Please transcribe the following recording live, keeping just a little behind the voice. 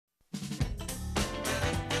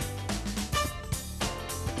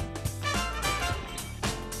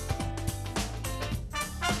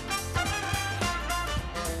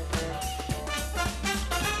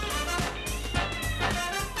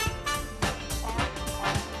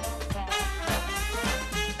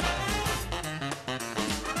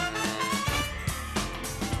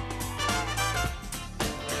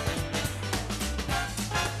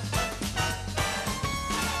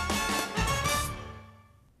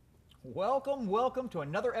Welcome, welcome to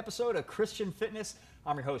another episode of Christian Fitness.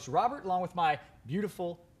 I'm your host, Robert, along with my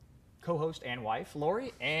beautiful co-host and wife,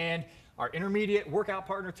 Lori, and our intermediate workout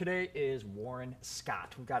partner today is Warren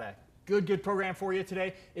Scott. We've got a good program for you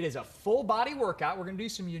today. It is a full body workout. We're going to do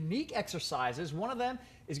some unique exercises. One of them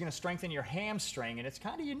is going to strengthen your hamstring, and it's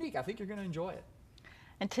kind of unique. I think you're going to enjoy it.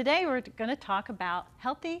 And today we're going to talk about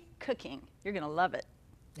healthy cooking. You're going to love it.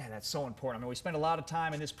 Yeah, that's so important. I mean, we spend a lot of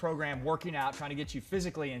time in this program working out, trying to get you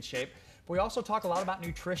physically in shape, but we also talk a lot about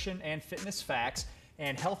nutrition and fitness facts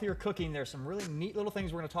and healthier cooking. There's some really neat little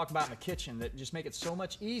things we're going to talk about in the kitchen that just make it so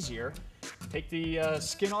much easier. Take the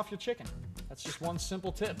skin off your chicken. That's just one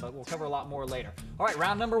simple tip, but we'll cover a lot more later. All right,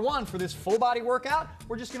 round number one for this full body workout,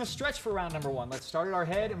 we're just going to stretch for round number one. Let's start at our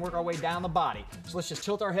head and work our way down the body. So let's just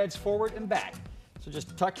tilt our heads forward and back. So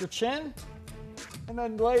just tuck your chin and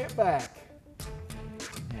then lay it back.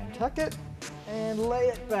 And tuck it and lay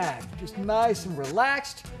it back. Just nice and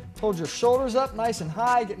relaxed. Hold your shoulders up nice and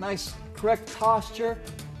high. Get nice, correct posture.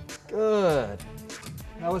 Good.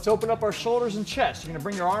 Now let's open up our shoulders and chest. You're going to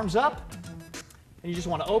bring your arms up. And you just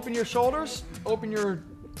want to open your shoulders, open your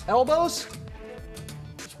elbows.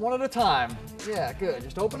 Just one at a time. Yeah, good.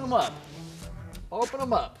 Just open them up. Open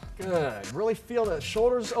them up. Good. Really feel the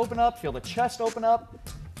shoulders open up, feel the chest open up.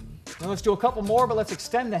 Now let's do a couple more, but let's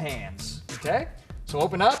extend the hands. Okay? So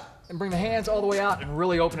open up and bring the hands all the way out and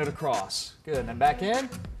really open it across. Good. And then back in.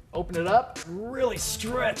 Open it up. Really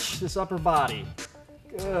stretch this upper body.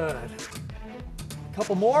 Good. A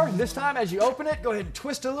couple more. And this time, as you open it, go ahead and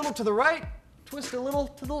twist a little to the right, twist a little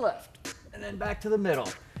to the left, and then back to the middle.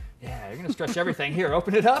 Yeah, you're going to stretch everything here.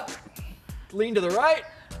 Open it up. Lean to the right.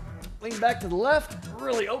 Lean back to the left.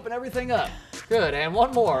 Really open everything up. Good. And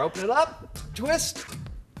one more. Open it up. Twist.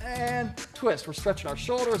 And twist. We're stretching our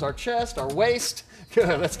shoulders, our chest, our waist.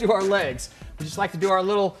 Good. Let's do our legs. We just like to do our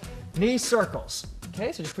little knee circles.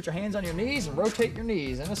 Okay, so just put your hands on your knees and rotate your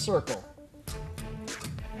knees in a circle.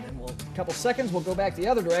 And then a couple seconds, we'll go back the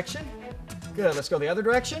other direction. Good. Let's go the other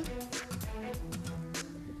direction.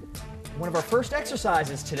 One of our first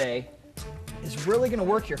exercises today is really going to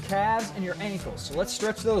work your calves and your ankles. So let's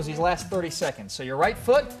stretch those these last 30 seconds. So your right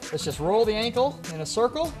foot, let's just roll the ankle in a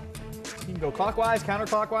circle. You can go clockwise,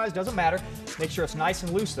 counterclockwise, doesn't matter. Make sure it's nice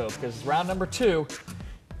and loose though, because round number two,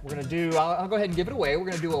 we're going to do, I'll go ahead and give it away, we're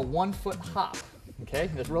going to do a 1 foot hop.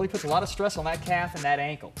 Okay, this really puts a lot of stress on that calf and that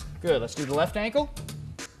ankle. Good, let's do the left ankle.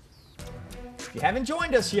 If you haven't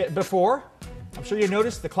joined us yet before, I'm sure you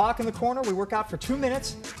noticed the clock in the corner. We work out for 2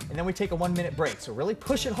 minutes, and then we take a 1 minute break. So really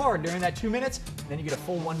push it hard during that 2 minutes, and then you get a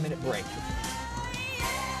full 1 minute break.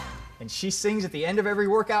 And she sings at the end of every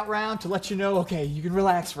workout round to let you know, okay, you can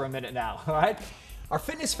relax for a minute now, all right? Our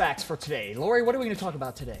fitness facts for today. Lori, what are we going to talk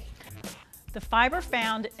about today? The fiber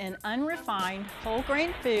found in unrefined whole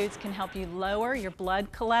grain foods can help you lower your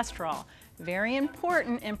blood cholesterol. Very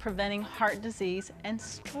important in preventing heart disease and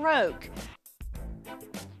stroke.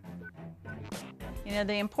 You know,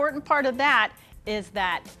 the important part of that is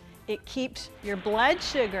that it keeps your blood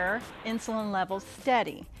sugar, insulin levels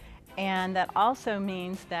steady. And that also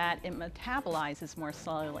means that it metabolizes more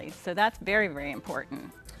slowly. So that's very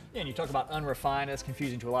important. Yeah, and you talk about unrefined. That's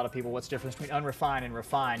confusing to a lot of people. What's the difference between unrefined and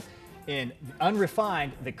refined? In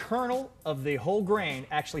unrefined, the kernel of the whole grain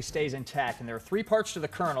actually stays intact. And there are 3 parts to the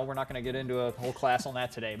kernel. We're not going to get into a whole class on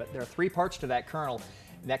that today, but there are 3 parts to that kernel.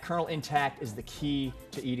 That kernel intact is the key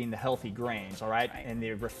to eating the healthy grains, all right? And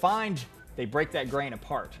the refined, they break that grain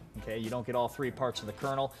apart, okay? You don't get all 3 parts of the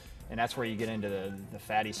kernel, and that's where you get into the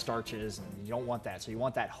fatty starches, and you don't want that. So you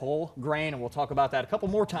want that whole grain, and we'll talk about that a couple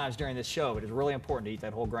more times during this show. It is really important to eat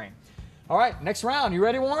that whole grain. All right, next round. You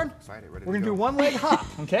ready, Warren? Excited, ready We're going to go. do 1 leg hop,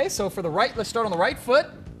 okay? So for the right, let's start on the right foot.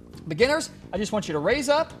 Beginners, I just want you to raise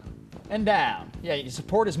up and down. Yeah, you can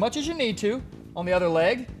support as much as you need to on the other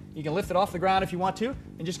leg. You can lift it off the ground if you want to,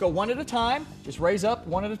 and just go 1 at a time. Just raise up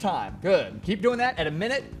 1 at a time. Good. Keep doing that. At a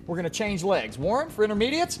minute, we're going to change legs. Warren, for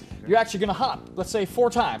intermediates, you're actually going to hop, let's say 4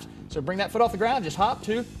 times. So bring that foot off the ground. Just hop,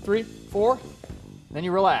 2, 3, 4. Then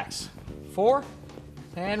you relax. 4,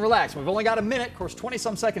 and relax. We've only got a minute. Of course,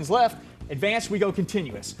 20-some seconds left. Advanced, we go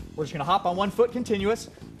continuous. We're just going to hop on 1 foot continuous,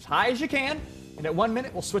 as high as you can, and at 1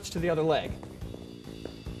 minute, we'll switch to the other leg.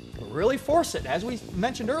 Really force it. As we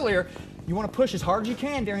mentioned earlier, you want to push as hard as you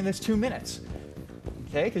can during this 2 minutes.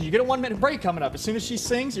 Okay, because you get a 1 minute break coming up. As soon as she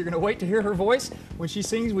sings, you're going to wait to hear her voice. When she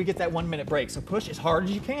sings, we get that 1 minute break. So push as hard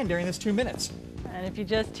as you can during this 2 minutes. And if you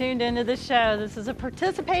just tuned into the show, this is a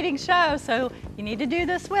participating show, so you need to do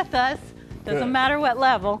this with us. Doesn't matter what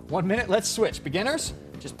level. 1 minute, let's switch. Beginners,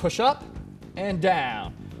 just push up and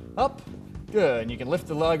down. Up, good. And you can lift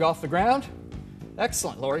the leg off the ground.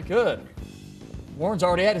 Excellent, Lori, good. Warren's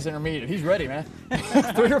already at his intermediate. He's ready, man.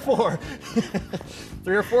 3 or 4.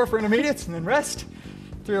 3 or 4 for intermediates, and then rest.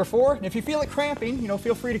 3 or 4. And if you feel it cramping,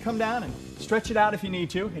 feel free to come down and stretch it out if you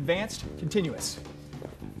need to. Advanced, continuous.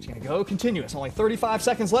 Just gonna go continuous. Only 35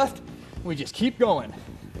 seconds left. We just keep going.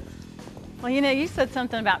 Well, you said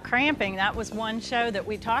something about cramping. That was one show that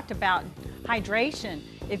we talked about, hydration.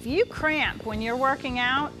 If you cramp when you're working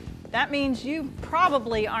out, that means you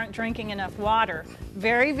probably aren't drinking enough water.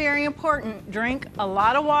 Very, very important. Drink a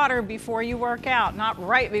lot of water before you work out. Not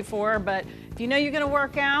right before, but if you know you're gonna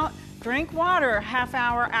work out, drink water a half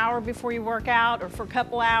hour, hour before you work out, or for a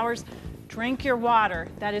couple hours. Drink your water.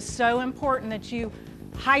 That is so important that you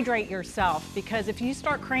hydrate yourself, because if you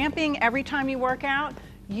start cramping every time you work out,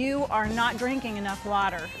 you are not drinking enough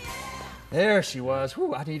water. There she was.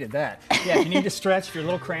 Whew, I needed that. Yeah, if you need to stretch, if you're a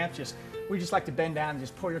little cramped, we just like to bend down and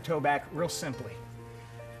just pull your toe back real simply.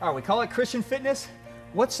 All right, we call it Christian fitness.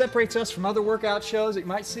 What separates us from other workout shows that you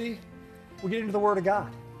might see? We get into the Word of God.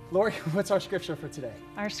 Lori, what's our scripture for today?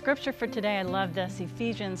 Our scripture for today, I love this,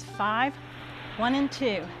 Ephesians 5, 1 and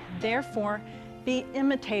 2. Therefore, be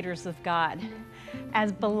imitators of God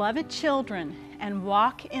as beloved children and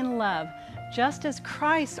walk in love, just as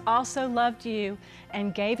Christ also loved you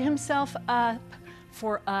and gave himself up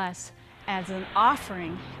for us as an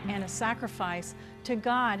offering and a sacrifice to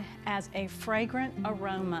God as a fragrant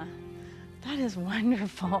aroma. That is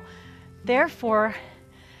wonderful. Therefore,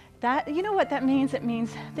 you know what that means? It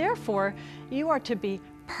means, therefore, you are to be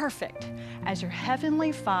perfect as your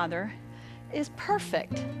heavenly Father is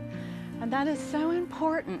perfect. And that is so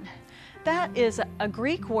important. That is a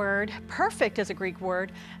Greek word, perfect is a Greek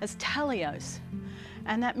word, as teleos.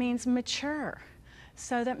 And that means mature.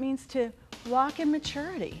 So that means to walk in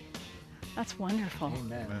maturity. That's wonderful.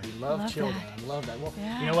 Amen. We love children. That. I love that. Well,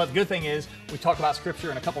 Yeah. You know what? The good thing is we talk about scripture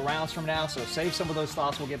in a couple rounds from now, so save some of those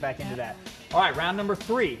thoughts. We'll get back into that. All right, round number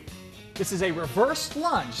 3. This is a reverse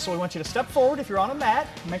lunge. So we want you to step forward if you're on a mat.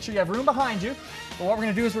 Make sure you have room behind you. But what we're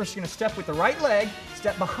going to do is we're just going to step with the right leg,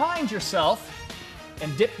 step behind yourself,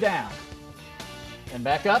 and dip down. And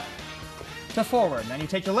back up to forward. And then you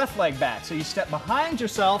take your left leg back. So you step behind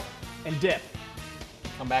yourself and dip.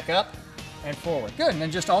 Come back up and forward. Good. And then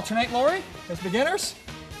just alternate, Lori, as beginners.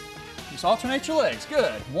 Just alternate your legs.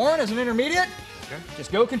 Good. Warren, as an intermediate,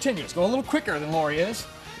 just go continuous. Go a little quicker than Lori is.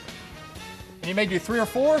 And you may do 3 or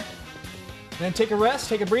 4. Then take a rest,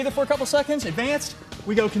 take a breather for a couple seconds. Advanced,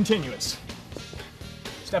 we go continuous.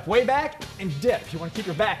 Step way back and dip. You want to keep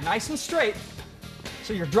your back nice and straight,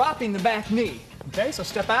 so you're dropping the back knee. Okay, so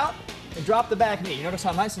step out and drop the back knee. You notice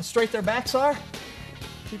how nice and straight their backs are?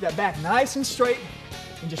 Keep that back nice and straight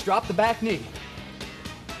and just drop the back knee.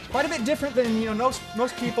 It's quite a bit different than,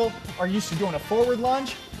 most people are used to doing a forward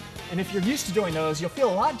lunge. And if you're used to doing those, you'll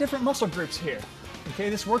feel a lot different muscle groups here. Okay,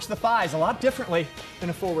 this works the thighs a lot differently than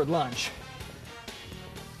a forward lunge.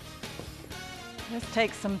 This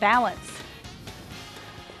takes some balance.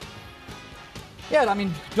 Yeah, I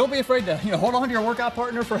mean, don't be afraid to, hold on to your workout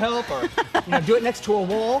partner for help, or, do it next to a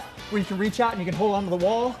wall where you can reach out and you can hold onto the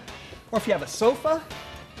wall. Or if you have a sofa,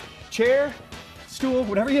 chair, stool,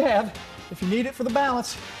 whatever you have, if you need it for the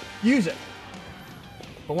balance, use it.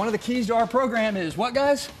 But one of the keys to our program is what,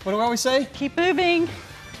 guys? What do we always say? Keep moving,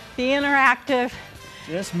 be interactive.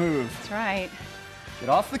 Just move. That's right. Get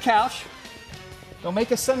off the couch. Don't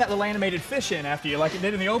make us send that little animated fish in after you like it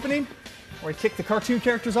did in the opening, where he kicked the cartoon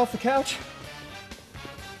characters off the couch.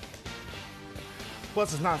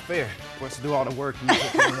 Plus, it's not fair for us to do all the work and you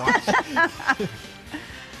can watch.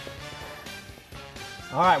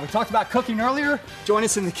 All right, we talked about cooking earlier. Join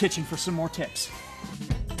us in the kitchen for some more tips.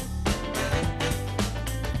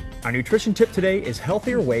 Our nutrition tip today is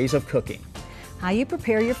healthier ways of cooking. How you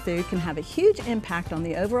prepare your food can have a huge impact on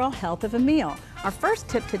the overall health of a meal. Our first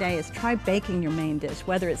tip today is try baking your main dish,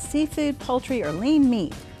 whether it's seafood, poultry, or lean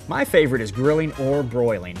meat. My favorite is grilling or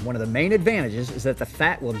broiling. One of the main advantages is that the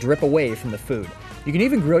fat will drip away from the food. You can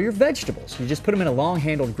even grill your vegetables. You just put them in a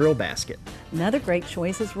long-handled grill basket. Another great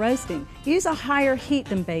choice is roasting. Use a higher heat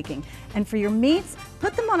than baking. And for your meats,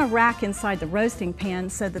 put them on a rack inside the roasting pan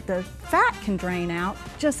so that the fat can drain out,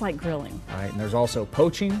 just like grilling. All right, and there's also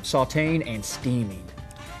poaching, sauteing, and steaming.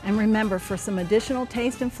 And remember, for some additional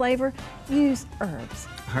taste and flavor, use herbs.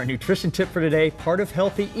 Our nutrition tip for today, part of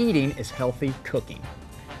healthy eating is healthy cooking.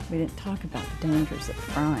 We didn't talk about the dangers of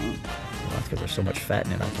frying. Well, that's because there's so much fat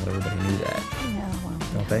in it. I thought everybody knew that. Yeah, well,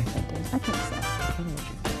 Don't they? I think so.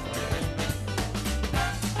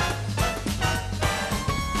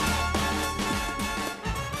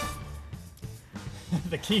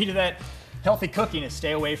 The key to that healthy cooking is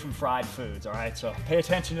stay away from fried foods, all right? So pay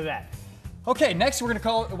attention to that. Okay, next we're going to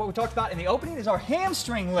call what we talked about in the opening is our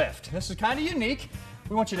hamstring lift. This is kind of unique.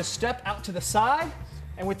 We want you to step out to the side,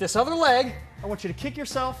 and with this other leg, I want you to kick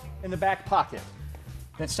yourself in the back pocket.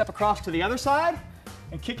 Then step across to the other side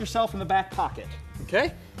and kick yourself in the back pocket.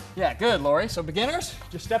 Okay? Yeah, good, Lori. So beginners,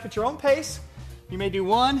 just step at your own pace. You may do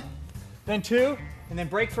 1, then 2, and then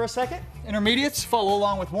break for a second. Intermediates, follow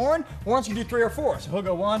along with Warren. Warren's gonna do 3 or 4. So he'll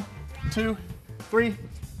go 1, 2, 3,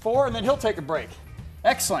 4, and then he'll take a break.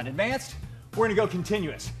 Excellent. Advanced, we're gonna go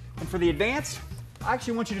continuous. And for the advanced, I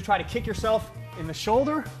actually want you to try to kick yourself in the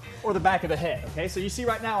shoulder or the back of the head, okay? So you see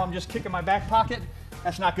right now I'm just kicking my back pocket.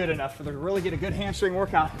 That's not good enough for to really get a good hamstring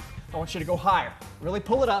workout. I want you to go higher. Really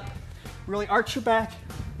pull it up, really arch your back,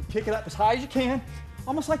 and kick it up as high as you can,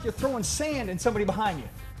 almost like you're throwing sand in somebody behind you,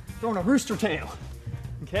 throwing a rooster tail,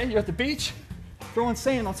 okay? You're at the beach, throwing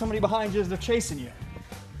sand on somebody behind you as they're chasing you.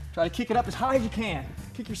 Try to kick it up as high as you can.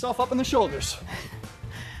 Kick yourself up in the shoulders.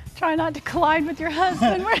 Try not to collide with your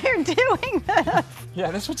husband when you're doing this.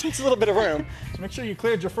 Yeah, this one takes a little bit of room, so make sure you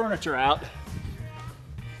cleared your furniture out.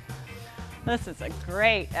 This is a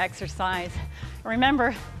great exercise.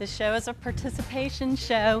 Remember, this show is a participation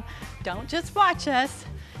show. Don't just watch us.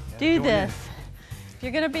 Do this. If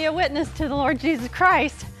you're going to be a witness to the Lord Jesus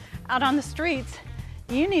Christ out on the streets,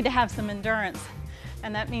 you need to have some endurance.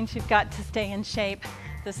 And that means you've got to stay in shape.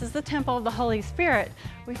 This is the temple of the Holy Spirit.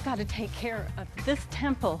 We've got to take care of this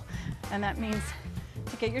temple. And that means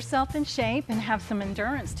to get yourself in shape and have some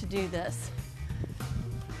endurance to do this.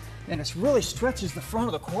 And it really stretches the front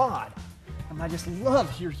of the quad. And I just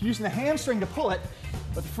love you're using the hamstring to pull it,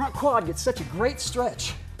 but the front quad gets such a great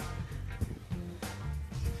stretch.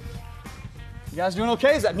 You guys doing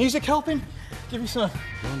okay? Is that music helping? Give you some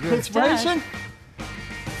inspiration?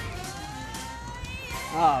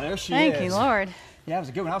 Ah, there she is. Thank you, Lord. Yeah, it was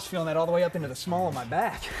a good one. I was feeling that all the way up into the small of my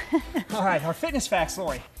back. All right, our fitness facts,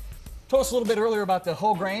 Lori. Told us a little bit earlier about the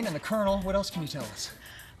whole grain and the kernel. What else can you tell us?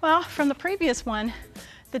 Well, from the previous one,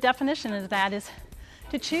 the definition of that is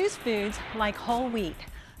to choose foods like whole wheat,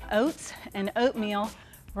 oats and oatmeal,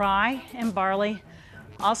 rye and barley,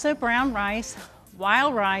 also brown rice,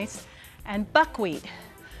 wild rice, and buckwheat.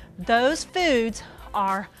 Those foods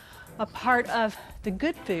are a part of the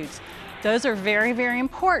good foods. Those are very, very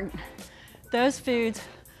important. Those foods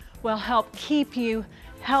will help keep you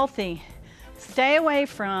healthy. Stay away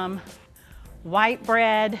from white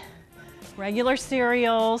bread, regular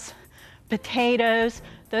cereals, potatoes.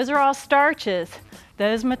 Those are all starches.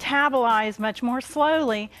 Those metabolize much more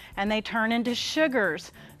slowly and they turn into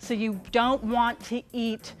sugars. So you don't want to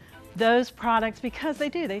eat those products because they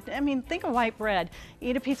do. I mean, think of white bread.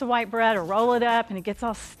 Eat a piece of white bread or roll it up and it gets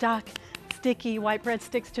all stuck, sticky. White bread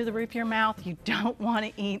sticks to the roof of your mouth. You don't want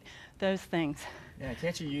to eat those things. Yeah,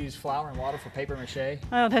 can't you use flour and water for paper mache?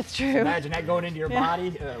 Oh, that's true. Imagine that going into your body.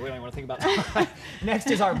 We don't even want to think about that. Next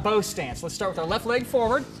is our bow stance. Let's start with our left leg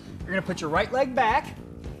forward. You're going to put your right leg back,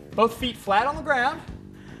 both feet flat on the ground.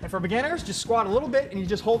 And for beginners, just squat a little bit and you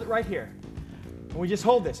just hold it right here. And we just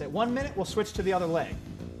hold this. At 1 minute, we'll switch to the other leg.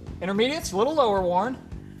 Intermediates, a little lower, Warren.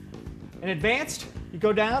 And advanced, you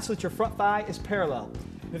go down so that your front thigh is parallel.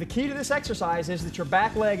 Now, the key to this exercise is that your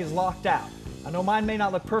back leg is locked out. I know mine may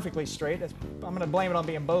not look perfectly straight. I'm going to blame it on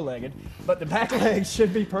being bow-legged, but the back leg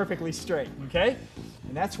should be perfectly straight, okay?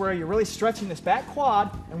 And that's where you're really stretching this back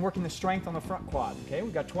quad and working the strength on the front quad, okay?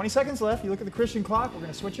 We've got 20 seconds left. You look at the Christian clock. We're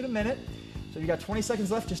going to switch in a minute. So you've got 20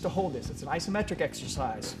 seconds left just to hold this. It's an isometric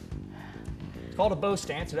exercise. It's called a bow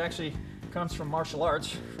stance. It actually comes from martial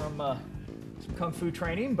arts, from some kung fu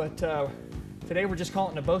training, but today we're just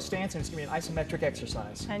calling it a bow stance, and it's going to be an isometric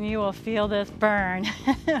exercise. And you will feel this burn.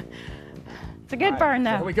 It's a good burn,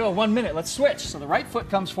 though. So here we go, 1 minute. Let's switch. So the right foot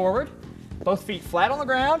comes forward, both feet flat on the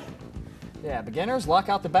ground. Yeah, beginners, lock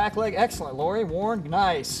out the back leg. Excellent, Lori. Warren,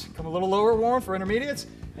 nice. Come a little lower, Warren, for intermediates.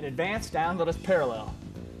 And advance down, let us parallel.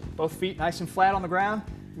 Both feet nice and flat on the ground.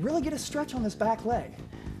 Really get a stretch on this back leg.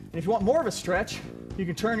 And if you want more of a stretch, you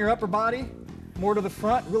can turn your upper body more to the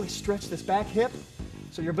front, really stretch this back hip.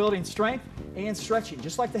 So you're building strength and stretching,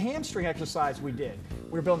 just like the hamstring exercise we did.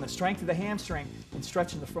 We're building the strength of the hamstring and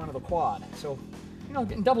stretching the front of the quad. So, you know,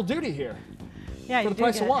 getting double duty here. Yeah, for the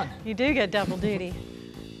price of one. You do get double duty,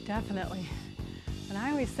 definitely. And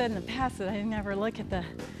I always said in the past that I never look at the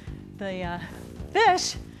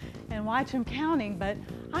fish and watch them counting, but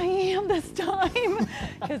I am this time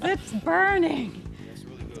because it's burning.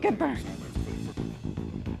 It's a good burn.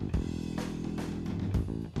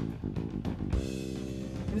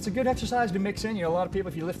 And it's a good exercise to mix in. You know, a lot of people,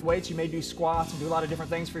 if you lift weights, you may do squats and do a lot of different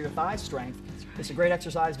things for your thigh strength. It's a great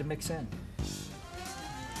exercise to mix in.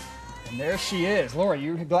 And there she is. Lori,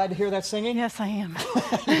 you glad to hear that singing? Yes, I am.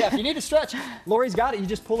 Yeah, if you need to stretch, Lori's got it. You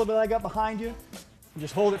just pull the leg up behind you. You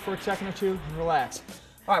just hold it for a second or two and relax.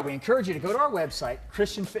 All right, we encourage you to go to our website,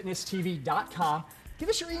 ChristianFitnessTV.com. Give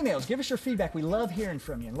us your emails. Give us your feedback. We love hearing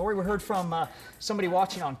from you. And Lori, we heard from somebody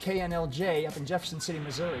watching on KNLJ up in Jefferson City,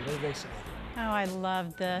 Missouri. What did they say? Oh, I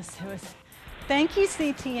love this. Thank you,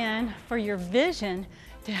 CTN, for your vision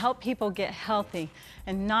to help people get healthy,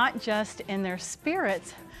 and not just in their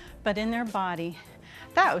spirits, but in their body.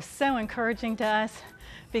 That was so encouraging to us,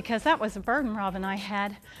 because that was a burden Rob and I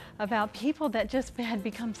had about people that just had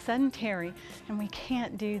become sedentary, and we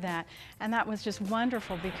can't do that. And that was just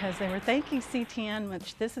wonderful, because they were thanking CTN,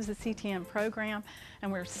 which this is a CTN program,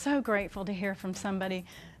 and we're so grateful to hear from somebody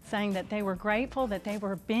saying that they were grateful that they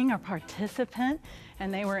were being a participant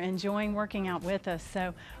and they were enjoying working out with us.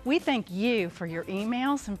 So we thank you for your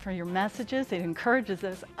emails and for your messages. It encourages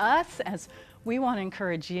us as we want to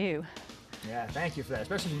encourage you. Yeah, thank you for that,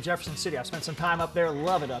 especially from Jefferson City. I've spent some time up there,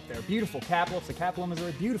 love it up there. Beautiful capital, it's the capital of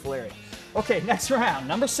Missouri, beautiful area. Okay, next round,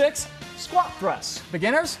 number 6, squat thrusts.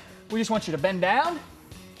 Beginners, we just want you to bend down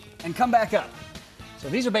and come back up. So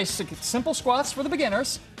these are basic, simple squats for the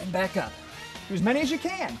beginners, and back up. Do as many as you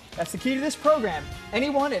can. That's the key to this program.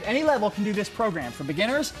 Anyone at any level can do this program, from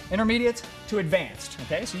beginners, intermediates, to advanced.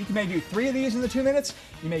 Okay, so you may do 3 of these in the 2 minutes,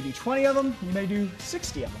 you may do 20 of them, you may do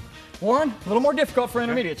 60 of them. Warren, a little more difficult for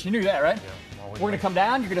intermediates. You knew that, right? Yeah, We're going to come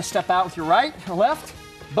down. You're going to step out with your right or left,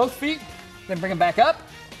 both feet, then bring them back up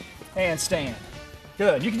and stand.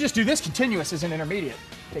 Good. You can just do this continuous as an intermediate.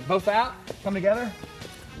 Take both out, come together,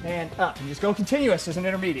 and up. And just go continuous as an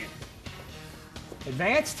intermediate.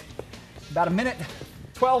 Advanced, about a minute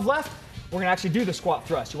 12 left. We're going to actually do the squat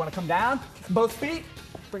thrust. You want to come down, both feet,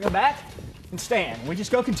 bring them back, and stand. We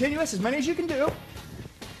just go continuous, as many as you can do.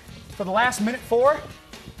 For the last minute 4,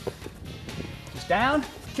 just down,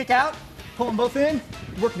 kick out, pull them both in,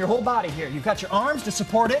 working your whole body here. You've got your arms to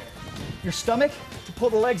support it, your stomach to pull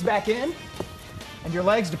the legs back in, and your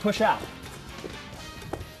legs to push out.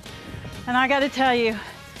 And I got to tell you,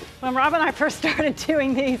 when Rob and I first started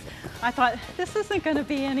doing these, I thought, this isn't going to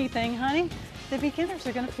be anything, honey. The beginners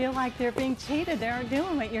are going to feel like they're being cheated. They aren't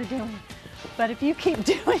doing what you're doing. But if you keep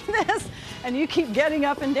doing this, and you keep getting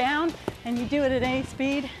up and down, and you do it at any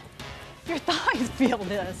speed, your thighs feel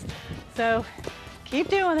this. So keep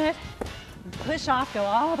doing it. Push off, go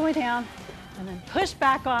all the way down, and then push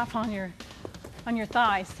back off on your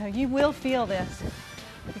thighs. So you will feel this,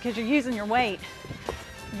 because you're using your weight.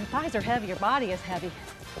 Your thighs are heavy, your body is heavy.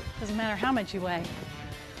 Doesn't matter how much you weigh.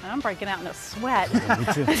 I'm breaking out in a sweat.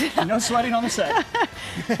 No sweating on the set.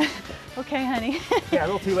 Okay, honey. Yeah, a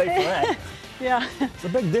little too late for that. Yeah. It's a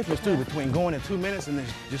big difference too between going in 2 minutes and then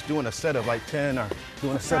just doing a set of like 10 or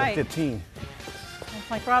doing a set right. of 15. It's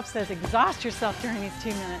like Rob says, exhaust yourself during these 2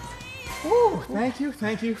 minutes. Woo,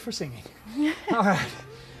 thank you for singing. All right.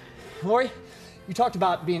 Lori, you talked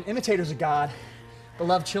about being imitators of God,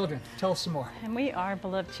 beloved children. Tell us some more. And we are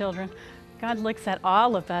beloved children. God looks at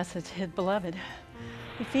all of us as his beloved.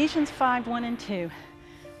 Ephesians 5:1 and 2.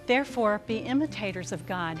 Therefore, be imitators of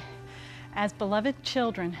God as beloved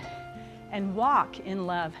children, and walk in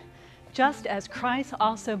love, just as Christ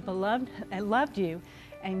also loved you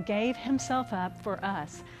and gave himself up for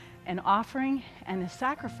us, an offering and a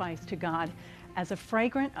sacrifice to God as a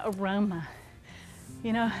fragrant aroma.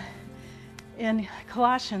 You know, in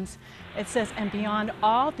Colossians, it says, and beyond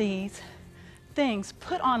all these things,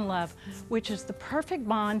 put on love, which is the perfect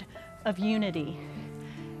bond of unity.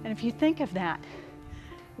 And if you think of that,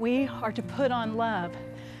 we are to put on love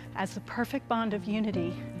as the perfect bond of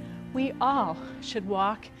unity. We all should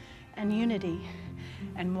walk in unity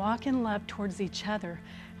and walk in love towards each other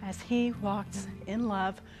as he walks in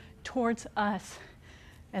love towards us.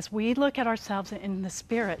 As we look at ourselves in the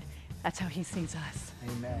Spirit, that's how he sees us.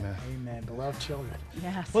 Amen. Amen. Beloved children.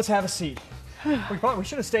 Yes. Let's have a seat. We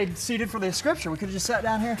should have stayed seated for the scripture. We could have just sat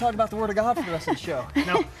down here and talked about the Word of God for the rest of the show.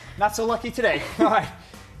 No, not so lucky today. All right.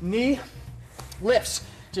 Knee lifts.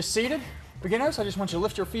 Just seated. Beginners, I just want you to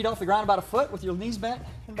lift your feet off the ground about a foot with your knees bent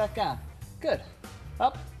and back down. Good.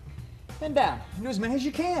 Up and down. Do as many as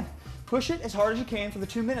you can. Push it as hard as you can for the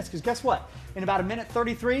 2 minutes, because guess what? In about a minute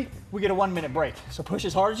 33, we get a 1 minute break. So push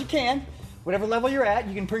as hard as you can. Whatever level you're at,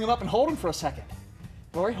 you can bring them up and hold them for a second.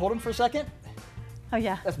 Lori, hold them for a second. Oh,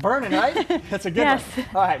 yeah. That's burning, right? That's a good Yes. one.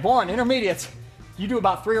 All right, Warren, intermediates. You do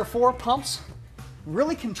about 3 or 4 pumps.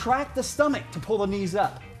 Really contract the stomach to pull the knees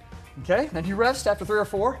up. Okay, then you rest after 3 or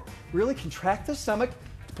 4. Really contract the stomach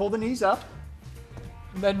to pull the knees up.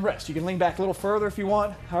 And then rest. You can lean back a little further if you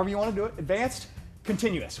want, however you want to do it. Advanced,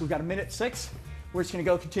 continuous. We've got a minute 6. We're just going to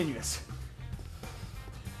go continuous.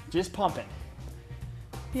 Just pumping.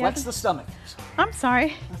 Flex the stomach. I'm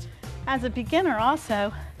sorry. As a beginner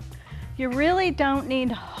also, you really don't need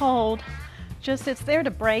to hold, just it's there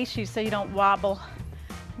to brace you so you don't wobble.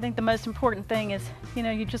 I think the most important thing is,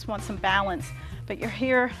 you just want some balance, but you're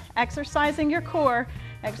here exercising your core,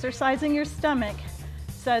 exercising your stomach.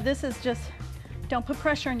 So this is just, don't put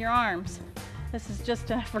pressure on your arms. This is just,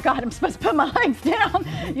 I forgot I'm supposed to put my legs down.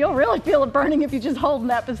 You'll really feel it burning if you just hold in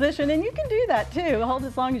that position, and you can do that too, hold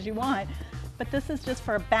as long as you want. But this is just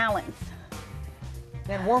for a balance.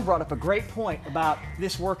 And Warren brought up a great point about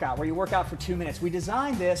this workout, where you work out for 2 minutes. We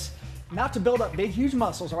designed this not to build up big, huge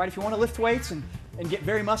muscles, all right? If you want to lift weights and get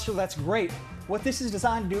very muscular, that's great. What this is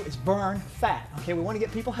designed to do is burn fat, okay? We want to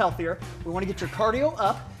get people healthier. We want to get your cardio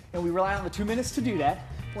up, and we rely on the 2 minutes to do that.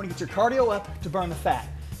 We want to get your cardio up to burn the fat,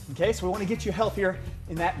 okay? So we want to get you healthier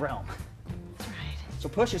in that realm. That's right. So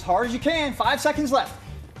push as hard as you can. 5 seconds left.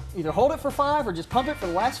 Either hold it for 5 or just pump it for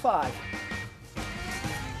the last 5.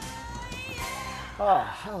 Oh,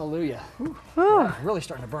 hallelujah. Yeah, really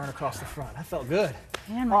starting to burn across the front. That felt good.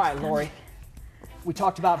 Man, all right, Lori. We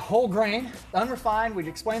talked about whole grain, unrefined. We'd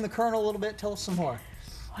explain the kernel a little bit. Tell us some more.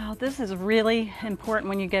 Well, this is really important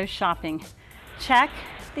when you go shopping. Check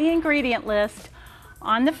the ingredient list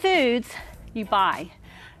on the foods you buy.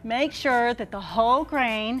 Make sure that the whole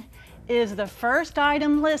grain is the first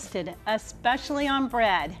item listed, especially on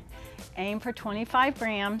bread. Aim for 25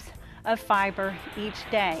 grams of fiber each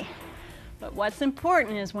day. But what's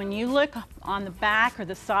important is when you look on the back or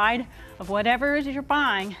the side of whatever it is you're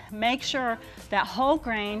buying, make sure that whole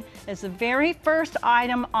grain is the very first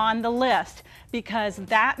item on the list, because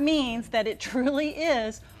that means that it truly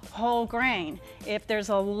is whole grain. If there's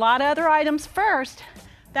a lot of other items first,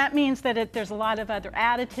 that means that there's a lot of other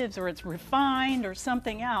additives, or it's refined or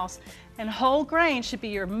something else. And whole grain should be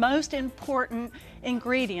your most important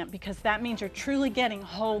ingredient, because that means you're truly getting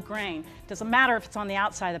whole grain. Doesn't matter if it's on the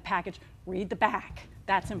outside of the package. Read the back.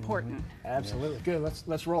 That's important. Absolutely. Good.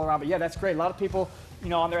 Let's roll around. But yeah, that's great. A lot of people,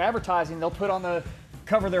 on their advertising, they'll put on the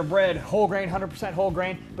cover of their bread whole grain, 100% whole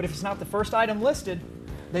grain. But if it's not the first item listed,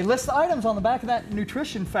 they list the items on the back of that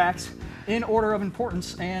nutrition facts in order of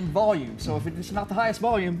importance and volume. So if it's not the highest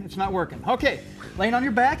volume, it's not working. Okay, laying on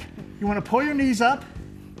your back, you want to pull your knees up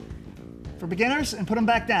for beginners and put them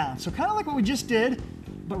back down. So kind of like what we just did,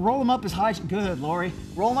 but roll them up as high as, good, Lori.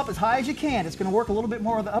 Roll them up as high as you can. It's gonna work a little bit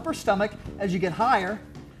more of the upper stomach as you get higher.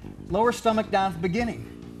 Lower stomach down at the beginning.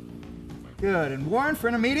 Good, and Warren, for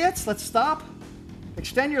intermediates, let's stop.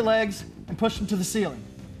 Extend your legs and push them to the ceiling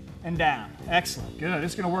and down. Excellent, good.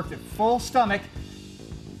 It's gonna work the full stomach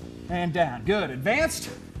and down. Good, advanced,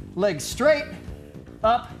 legs straight,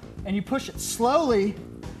 up, and you push it slowly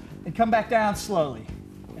and come back down slowly.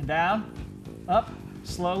 And down, up,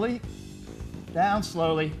 slowly, down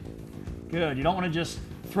slowly. Good. You don't want to just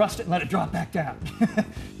thrust it and let it drop back down.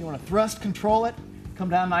 You want to thrust, control it, come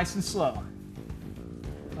down nice and slow.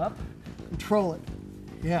 Up, control it.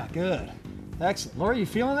 Yeah, good. Excellent. Lori, you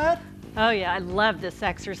feeling that? Oh yeah, I love this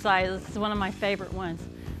exercise. This is one of my favorite ones.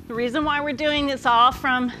 The reason why we're doing this all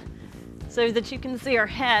so that you can see our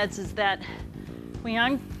heads is that we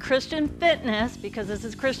on Christian Fitness, because this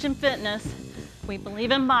is Christian Fitness, we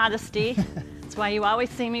believe in modesty. That's why you always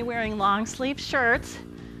see me wearing long sleeve shirts.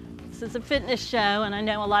 This is a fitness show, and I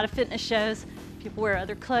know a lot of fitness shows, people wear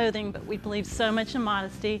other clothing, but we believe so much in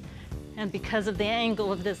modesty. And because of the angle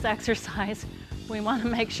of this exercise, we want to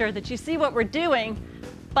make sure that you see what we're doing,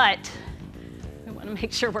 but we want to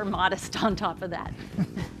make sure we're modest on top of that.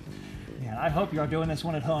 Yeah, I hope you're doing this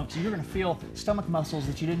one at home, because you're going to feel stomach muscles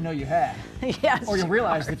that you didn't know you had. Yes. Or you'll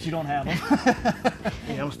realize that you don't have them.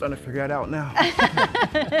 Yeah, I'm starting to figure it out now.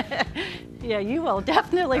 Yeah, you will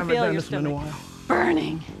definitely feel your stomach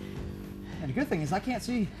burning. And the good thing is I can't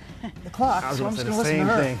see the clock, I was so I'm going just to say going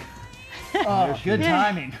the to same listen to thing. her. Oh, good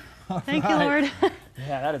timing. All Thank you, right. Lord.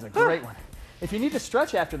 Yeah, that is a great one. If you need to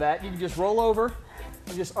stretch after that, you can just roll over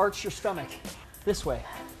and just arch your stomach this way.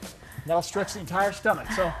 That'll stretch the entire stomach.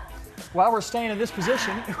 So while we're staying in this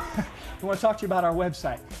position, we want to talk to you about our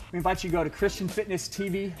website. We invite you to go to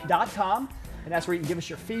ChristianFitnessTV.com, and that's where you can give us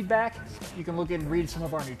your feedback. You can look in and read some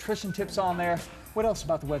of our nutrition tips on there. What else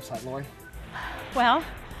about the website, Lori? Well,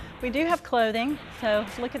 we do have clothing, so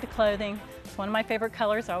look at the clothing. It's one of my favorite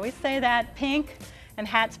colors. I always say that, pink, and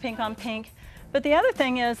hats pink on pink. But the other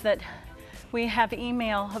thing is that we have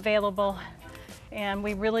email available, and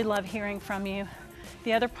we really love hearing from you.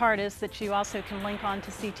 The other part is that you also can link on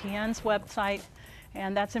to CTN's website,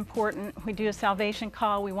 and that's important. We do a salvation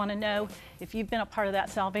call. We want to know if you've been a part of that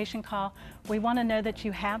salvation call. We want to know that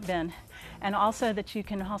you have been, and also that you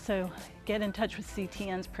can also get in touch with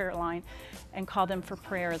CTN's prayer line and call them for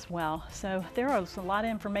prayer as well. So there is a lot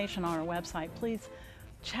of information on our website. Please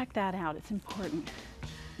check that out. It's important.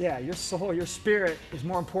 Yeah, your soul, your spirit is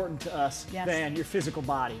more important to us Yes. than your physical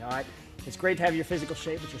body, all right? It's great to have your physical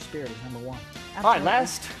shape, but your spirit is number one. Absolutely. All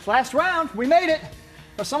right, last round. We made it.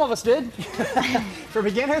 Or some of us did. For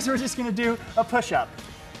beginners, we're just gonna do a push-up.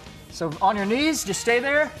 So on your knees, just stay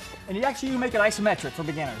there, and you actually make it isometric for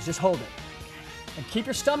beginners. Just hold it. And keep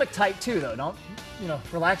your stomach tight too, though. Don't,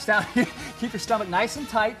 relax down. Keep your stomach nice and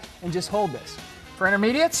tight, and just hold this. For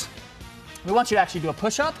intermediates, we want you to actually do a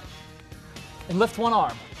push-up and lift one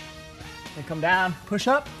arm. Then come down, push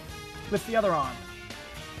up, lift the other arm.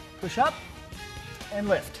 Push up and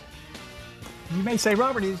lift. You may say,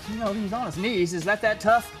 Robert, he's on his knees. Is that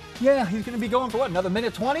tough? Yeah, he's gonna be going for what, another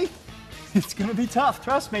minute 20? It's gonna be tough,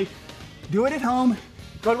 trust me. Do it at home,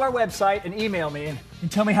 go to our website and email me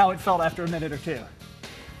and tell me how it felt after a minute or two.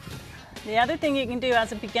 The other thing you can do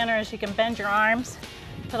as a beginner is you can bend your arms,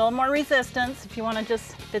 put a little more resistance if you want to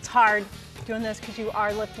if it's hard doing this because you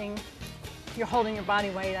are lifting, you're holding your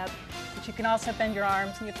body weight up. But you can also bend your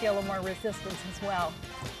arms and you feel a little more resistance as well.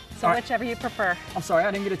 So All right. whichever you prefer. I'm sorry,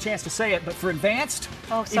 I didn't get a chance to say it, but for advanced,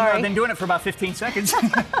 Oh, even though sorry. I've been doing it for about 15 seconds,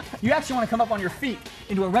 you actually want to come up on your feet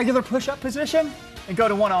into a regular push-up position and go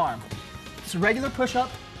to one arm. Just a regular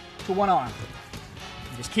push-up to one arm.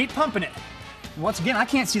 And just keep pumping it. And once again, I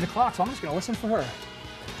can't see the clock, so I'm just going to listen for her.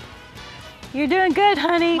 You're doing good,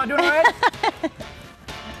 honey. Am I doing all right?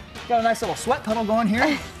 Got a nice little sweat puddle going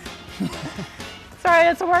here. Sorry,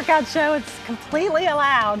 it's a workout show. It's completely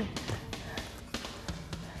allowed.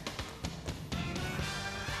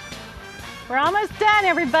 We're almost done,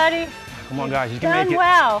 everybody. Come on, guys, you can Done make it.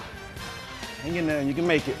 well. Hang in there, you can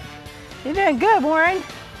make it. You're doing good, Warren.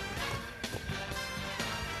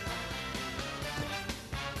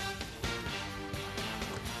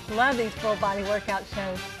 Love these full body workout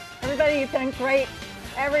shows. Everybody, you've done great.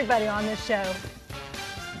 Everybody on this show.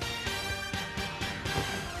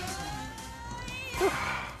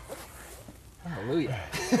 Hallelujah.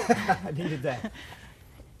 I needed that.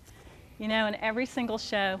 You know, in every single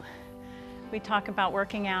show, we talk about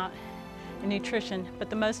working out and nutrition, but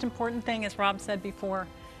the most important thing, as Rob said before,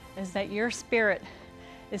 is that your spirit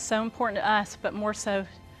is so important to us, but more so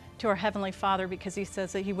to our Heavenly Father, because He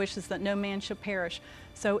says that He wishes that no man should perish.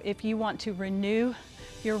 So if you want to renew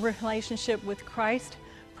your relationship with Christ,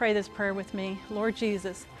 pray this prayer with me. Lord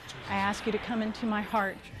Jesus, I ask you to come into my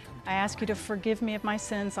heart. I ask you to forgive me of my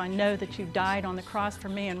sins. I know that you died on the cross for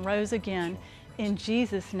me and rose again. In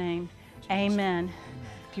Jesus' name, amen.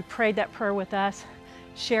 If you prayed that prayer with us,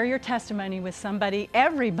 share your testimony with somebody,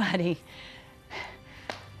 everybody.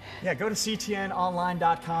 Yeah, go to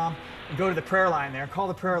ctnonline.com and go to the prayer line there. Call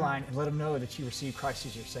the prayer line and let them know that you received Christ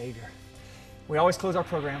as your Savior. We always close our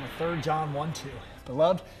program with 3 John 1:2.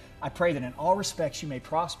 Beloved, I pray that in all respects you may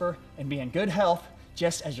prosper and be in good health,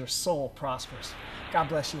 just as your soul prospers. God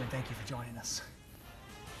bless you and thank you for joining us.